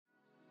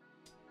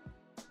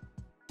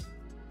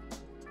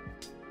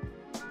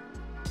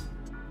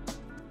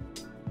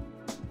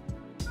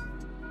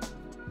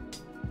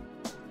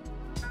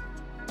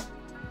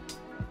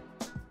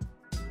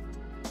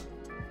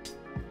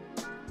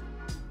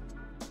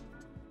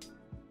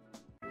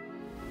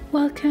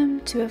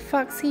Welcome to a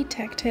Foxy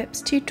Tech Tips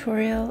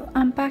tutorial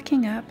on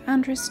backing up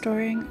and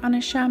restoring on a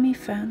Xiaomi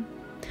phone.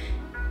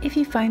 If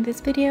you find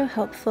this video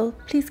helpful,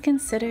 please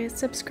consider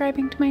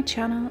subscribing to my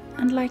channel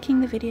and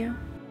liking the video.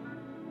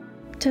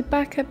 To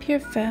back up your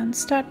phone,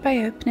 start by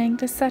opening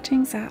the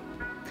Settings app.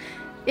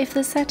 If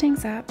the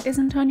Settings app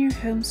isn't on your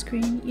home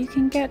screen, you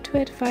can get to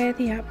it via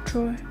the app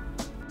drawer.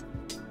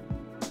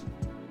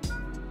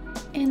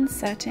 In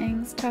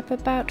Settings, tap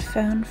About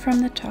Phone from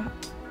the top.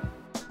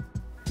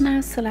 Now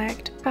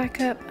select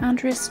Backup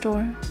and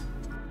Restore.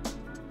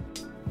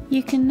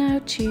 You can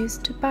now choose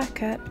to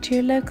back up to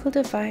your local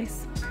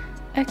device,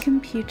 a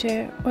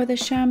computer, or the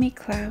Xiaomi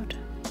cloud.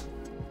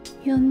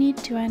 You'll need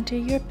to enter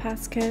your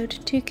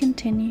passcode to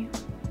continue.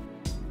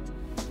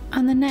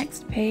 On the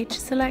next page,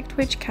 select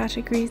which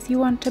categories you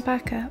want to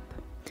back up,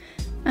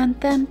 and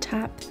then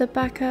tap the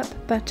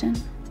Backup button.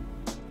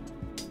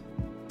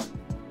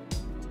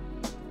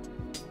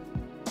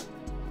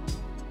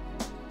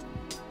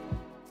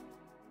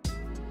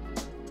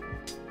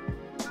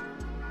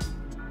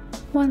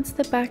 Once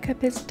the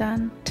backup is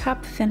done,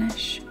 tap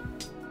Finish.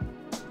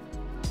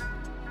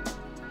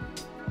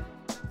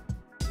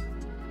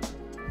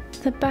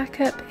 The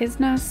backup is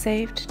now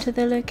saved to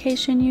the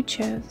location you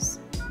chose.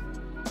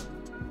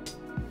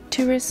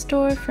 To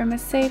restore from a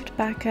saved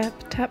backup,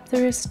 tap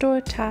the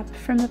Restore tab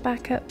from the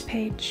backup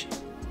page.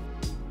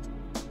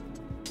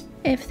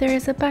 If there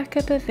is a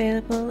backup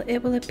available,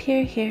 it will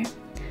appear here,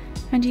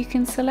 and you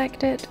can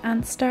select it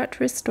and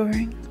start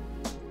restoring.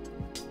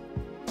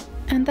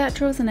 And that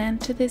draws an end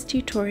to this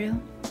tutorial.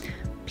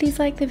 Please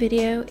like the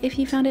video if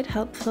you found it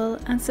helpful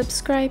and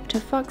subscribe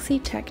to Foxy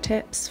Tech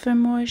Tips for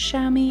more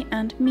Xiaomi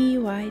and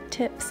MIUI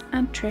tips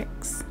and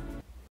tricks.